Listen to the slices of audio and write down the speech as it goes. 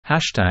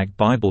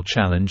Bible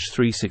Challenge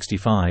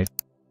 365,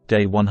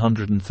 Day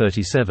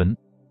 137,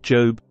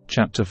 Job,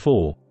 Chapter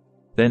 4.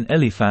 Then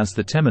Eliphaz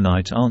the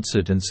Temanite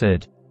answered and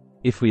said,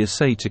 If we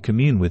essay to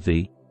commune with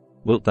thee,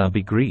 wilt thou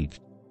be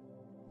grieved?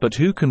 But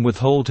who can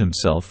withhold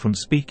himself from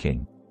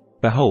speaking?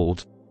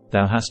 Behold,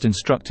 thou hast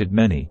instructed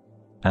many,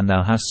 and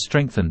thou hast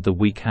strengthened the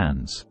weak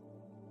hands.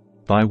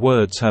 Thy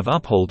words have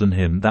upholden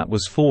him that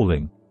was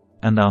falling,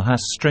 and thou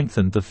hast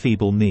strengthened the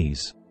feeble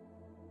knees.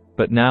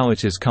 But now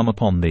it is come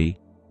upon thee,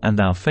 and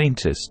thou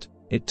faintest,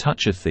 it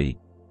toucheth thee,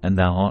 and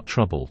thou art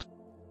troubled.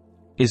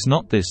 Is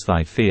not this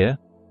thy fear,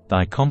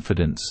 thy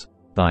confidence,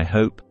 thy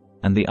hope,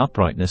 and the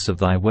uprightness of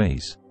thy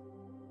ways?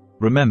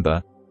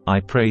 Remember, I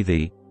pray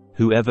thee,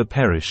 who ever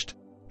perished,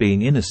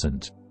 being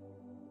innocent?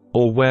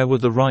 Or where were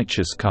the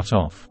righteous cut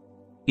off?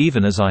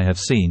 Even as I have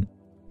seen,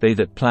 they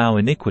that plough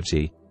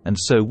iniquity, and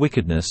sow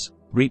wickedness,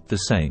 reap the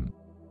same.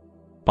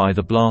 By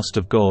the blast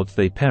of God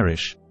they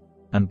perish,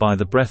 and by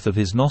the breath of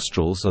his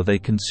nostrils are they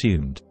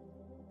consumed.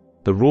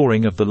 The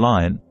roaring of the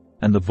lion,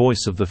 and the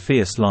voice of the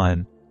fierce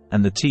lion,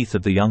 and the teeth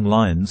of the young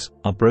lions,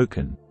 are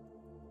broken.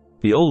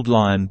 The old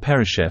lion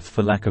perisheth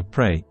for lack of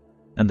prey,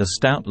 and the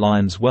stout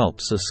lion's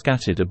whelps are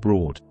scattered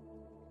abroad.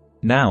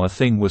 Now a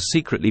thing was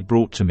secretly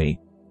brought to me,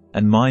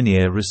 and mine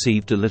ear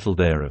received a little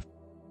thereof.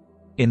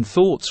 In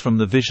thoughts from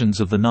the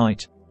visions of the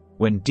night,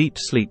 when deep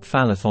sleep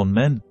falleth on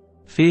men,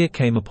 fear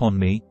came upon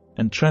me,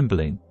 and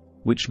trembling,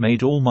 which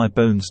made all my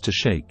bones to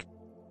shake.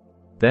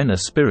 Then a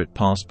spirit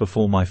passed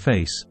before my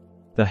face,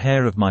 the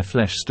hair of my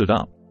flesh stood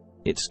up,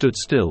 it stood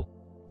still,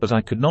 but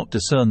I could not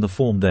discern the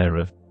form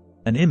thereof.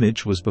 An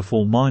image was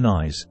before mine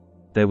eyes,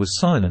 there was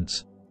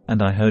silence,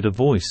 and I heard a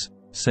voice,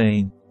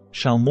 saying,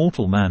 Shall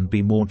mortal man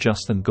be more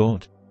just than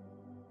God?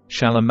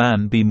 Shall a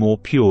man be more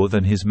pure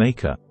than his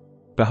Maker?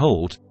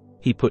 Behold,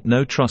 he put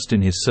no trust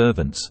in his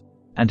servants,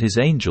 and his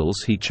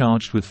angels he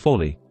charged with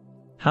folly.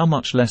 How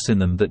much less in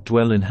them that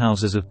dwell in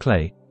houses of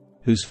clay,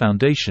 whose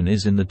foundation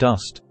is in the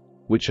dust,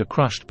 which are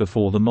crushed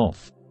before the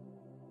moth.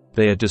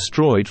 They are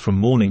destroyed from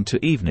morning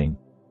to evening,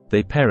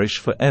 they perish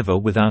for ever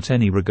without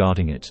any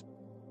regarding it.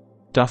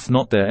 Doth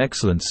not their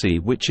excellency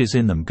which is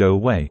in them go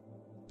away?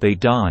 They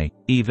die,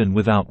 even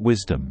without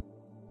wisdom.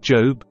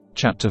 Job,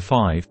 Chapter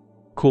 5.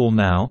 Call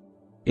now,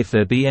 if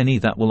there be any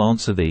that will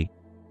answer thee,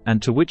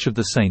 and to which of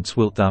the saints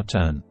wilt thou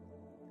turn?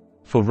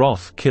 For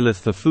wrath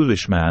killeth the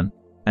foolish man,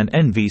 and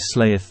envy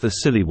slayeth the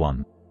silly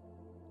one.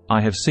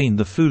 I have seen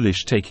the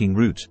foolish taking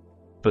root,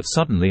 but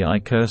suddenly I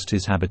cursed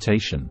his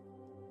habitation.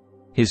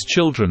 His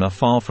children are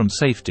far from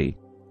safety,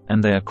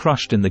 and they are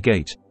crushed in the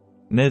gate,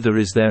 neither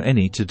is there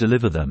any to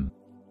deliver them.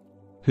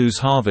 Whose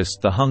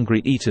harvest the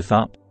hungry eateth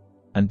up,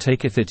 and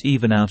taketh it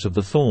even out of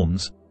the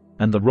thorns,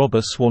 and the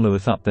robber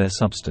swalloweth up their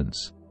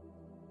substance.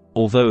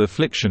 Although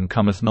affliction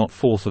cometh not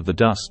forth of the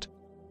dust,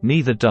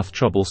 neither doth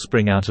trouble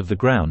spring out of the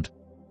ground,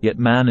 yet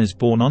man is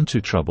born unto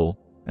trouble,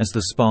 as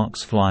the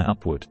sparks fly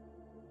upward.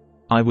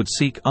 I would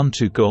seek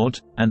unto God,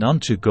 and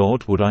unto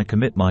God would I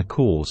commit my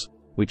cause,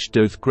 which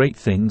doth great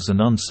things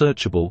and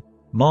unsearchable,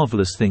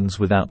 marvelous things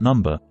without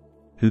number,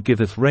 who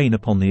giveth rain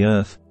upon the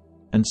earth,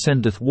 and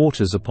sendeth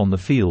waters upon the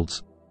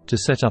fields, to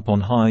set up on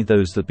high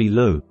those that be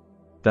low,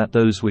 that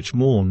those which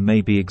mourn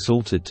may be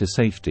exalted to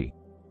safety.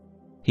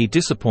 He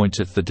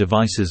disappointeth the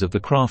devices of the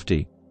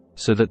crafty,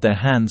 so that their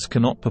hands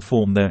cannot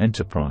perform their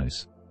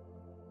enterprise.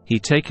 He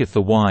taketh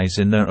the wise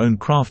in their own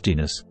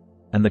craftiness,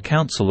 and the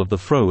counsel of the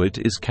froward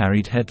is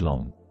carried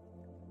headlong.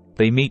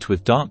 They meet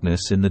with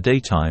darkness in the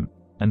daytime,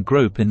 and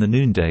grope in the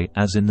noonday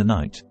as in the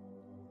night.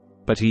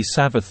 But he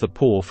saveth the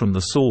poor from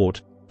the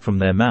sword, from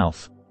their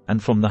mouth,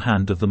 and from the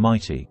hand of the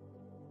mighty.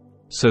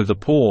 So the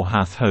poor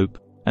hath hope,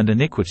 and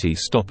iniquity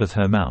stoppeth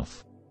her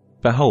mouth.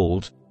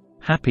 Behold,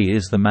 happy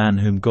is the man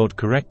whom God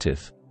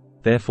correcteth,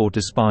 therefore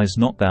despise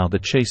not thou the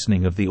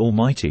chastening of the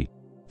Almighty,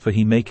 for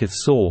he maketh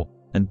sore,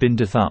 and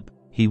bindeth up,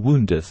 he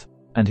woundeth,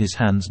 and his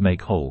hands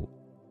make whole.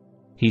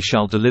 He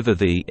shall deliver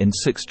thee in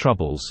 6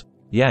 troubles,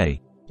 yea,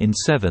 in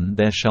 7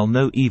 there shall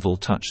no evil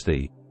touch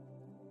thee.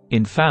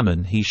 In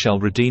famine he shall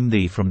redeem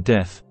thee from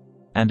death,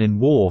 and in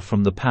war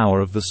from the power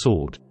of the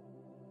sword.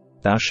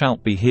 Thou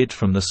shalt be hid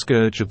from the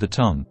scourge of the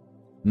tongue,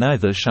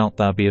 neither shalt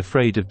thou be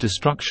afraid of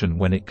destruction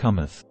when it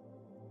cometh.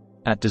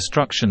 At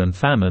destruction and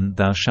famine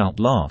thou shalt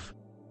laugh,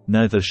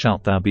 neither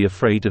shalt thou be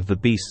afraid of the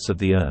beasts of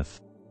the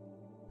earth.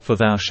 For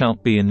thou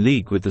shalt be in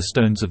league with the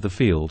stones of the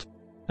field,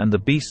 and the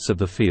beasts of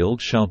the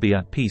field shall be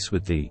at peace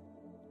with thee.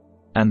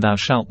 And thou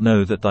shalt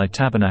know that thy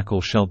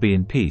tabernacle shall be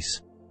in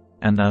peace,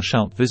 and thou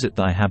shalt visit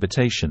thy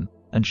habitation,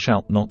 and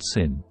shalt not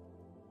sin.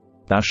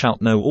 Thou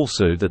shalt know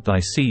also that thy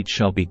seed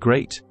shall be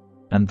great,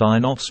 and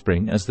thine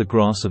offspring as the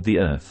grass of the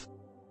earth.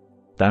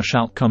 Thou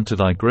shalt come to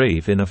thy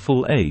grave in a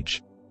full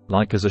age,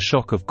 like as a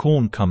shock of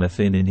corn cometh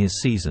in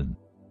his season.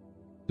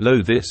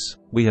 Lo this,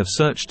 we have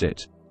searched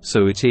it,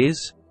 so it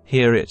is,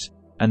 hear it,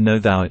 and know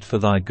thou it for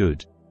thy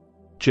good.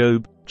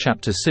 Job,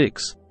 Chapter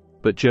 6.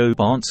 But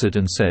Job answered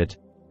and said,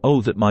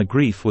 O that my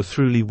grief were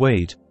throughly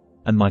weighed,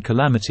 and my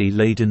calamity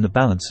laid in the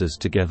balances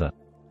together.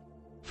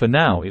 For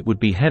now it would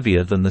be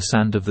heavier than the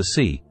sand of the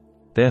sea,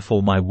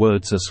 therefore my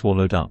words are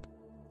swallowed up.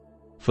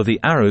 For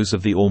the arrows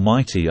of the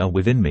Almighty are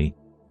within me,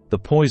 the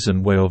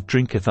poison whereof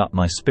drinketh up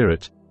my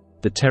spirit,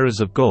 the terrors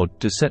of God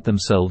do set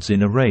themselves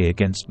in array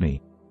against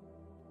me.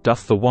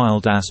 Doth the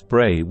wild ass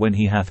bray when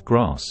he hath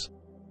grass?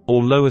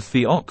 Or loweth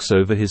the ox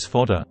over his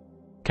fodder?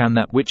 Can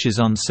that which is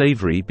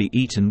unsavory be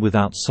eaten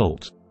without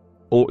salt?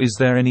 Or is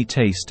there any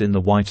taste in the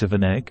white of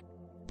an egg?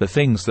 The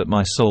things that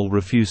my soul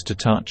refused to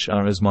touch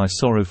are as my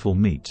sorrowful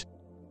meat.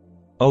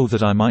 Oh,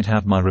 that I might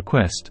have my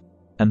request,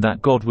 and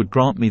that God would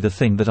grant me the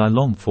thing that I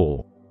long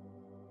for.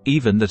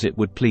 Even that it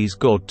would please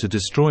God to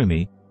destroy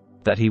me,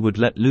 that he would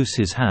let loose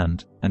his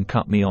hand, and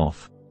cut me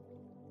off.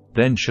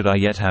 Then should I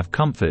yet have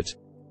comfort,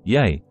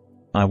 yea,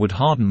 I would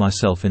harden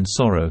myself in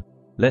sorrow,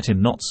 let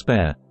him not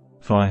spare,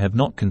 for I have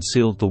not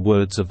concealed the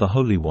words of the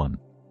Holy One.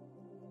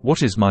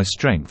 What is my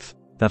strength,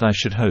 that I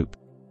should hope?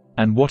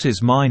 And what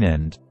is mine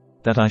end,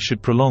 that I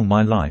should prolong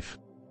my life?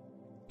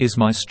 Is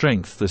my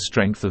strength the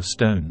strength of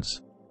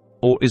stones?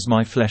 Or is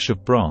my flesh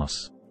of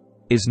brass?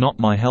 Is not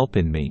my help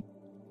in me?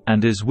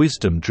 And is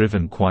wisdom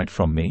driven quite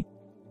from me?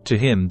 To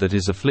him that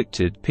is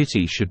afflicted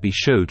pity should be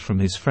showed from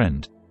his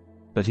friend,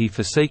 but he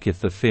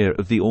forsaketh the fear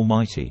of the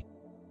Almighty.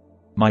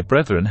 My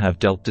brethren have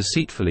dealt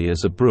deceitfully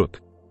as a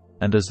brook,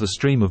 and as the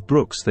stream of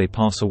brooks they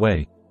pass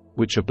away,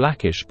 which are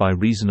blackish by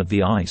reason of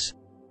the ice,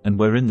 and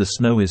wherein the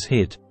snow is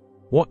hid.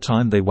 What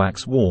time they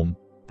wax warm,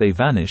 they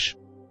vanish,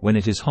 when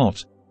it is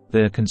hot,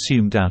 they are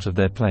consumed out of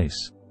their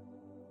place.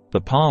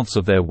 The paths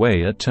of their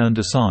way are turned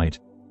aside,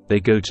 they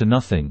go to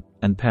nothing,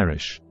 and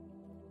perish.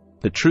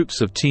 The troops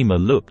of Tema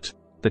looked,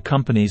 the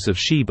companies of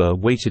Sheba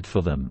waited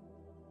for them.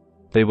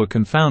 They were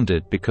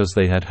confounded because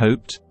they had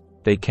hoped,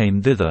 they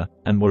came thither,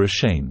 and were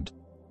ashamed.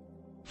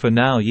 For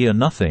now ye are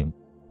nothing,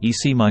 ye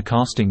see my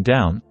casting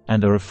down,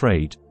 and are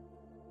afraid.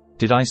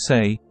 Did I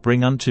say,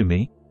 Bring unto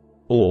me?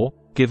 Or,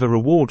 Give a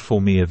reward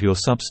for me of your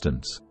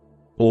substance?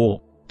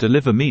 Or,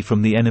 Deliver me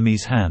from the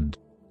enemy's hand?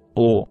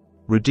 Or,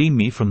 Redeem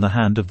me from the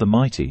hand of the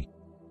mighty?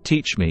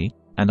 Teach me,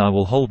 and I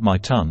will hold my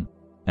tongue,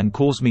 and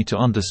cause me to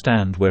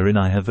understand wherein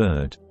I have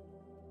erred.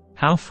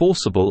 How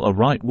forcible are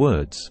right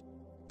words!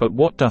 But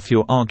what doth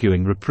your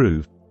arguing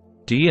reprove?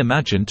 Do ye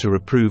imagine to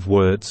reprove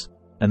words,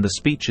 and the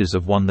speeches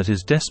of one that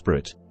is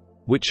desperate,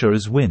 which are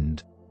as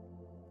wind?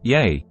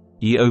 Yea,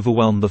 ye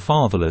overwhelm the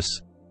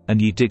fatherless,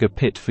 and ye dig a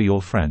pit for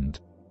your friend.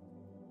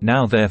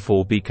 Now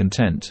therefore be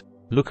content,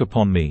 look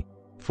upon me,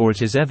 for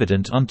it is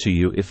evident unto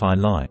you if I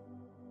lie.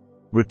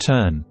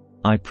 Return,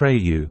 I pray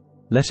you,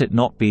 let it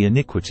not be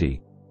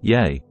iniquity,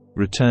 yea,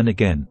 return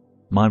again,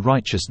 my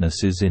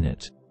righteousness is in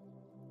it.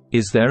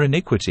 Is there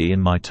iniquity in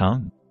my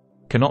tongue?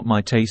 Cannot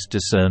my taste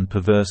discern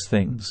perverse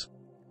things?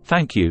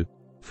 Thank you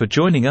for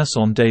joining us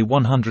on day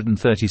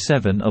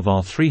 137 of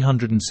our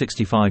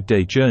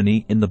 365-day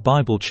journey in the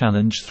Bible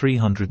Challenge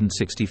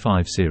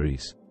 365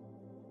 series.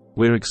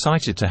 We're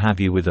excited to have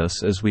you with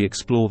us as we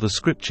explore the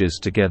scriptures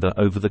together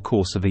over the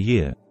course of a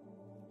year.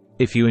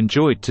 If you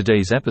enjoyed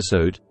today's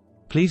episode,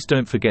 please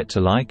don't forget to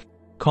like,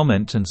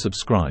 comment and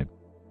subscribe.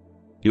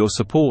 Your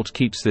support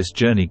keeps this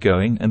journey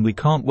going, and we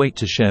can't wait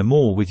to share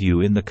more with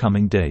you in the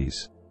coming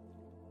days.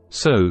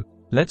 So,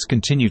 let's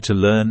continue to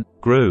learn,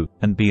 grow,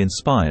 and be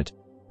inspired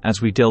as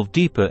we delve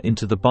deeper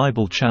into the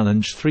Bible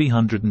Challenge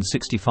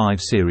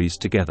 365 series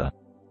together.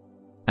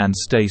 And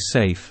stay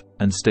safe,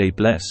 and stay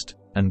blessed,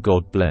 and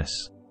God bless.